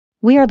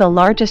We are the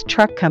largest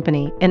truck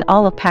company in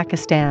all of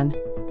Pakistan.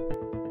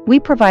 We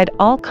provide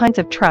all kinds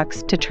of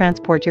trucks to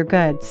transport your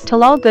goods.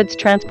 Talal Goods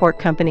Transport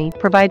Company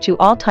provides you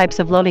all types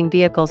of loading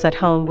vehicles at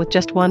home with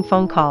just one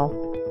phone call.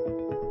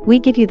 We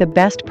give you the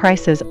best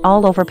prices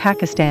all over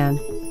Pakistan.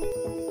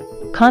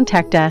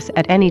 Contact us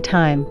at any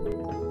time.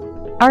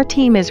 Our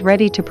team is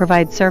ready to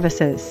provide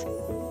services.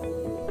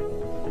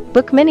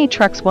 Book many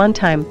trucks one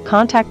time.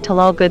 Contact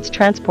Talal Goods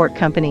Transport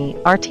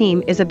Company. Our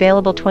team is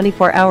available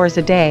 24 hours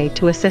a day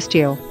to assist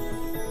you.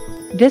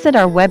 Visit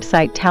our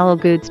website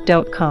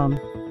talalgoods.com.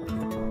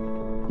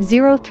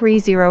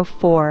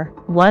 0304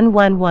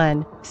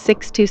 111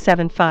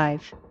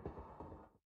 6275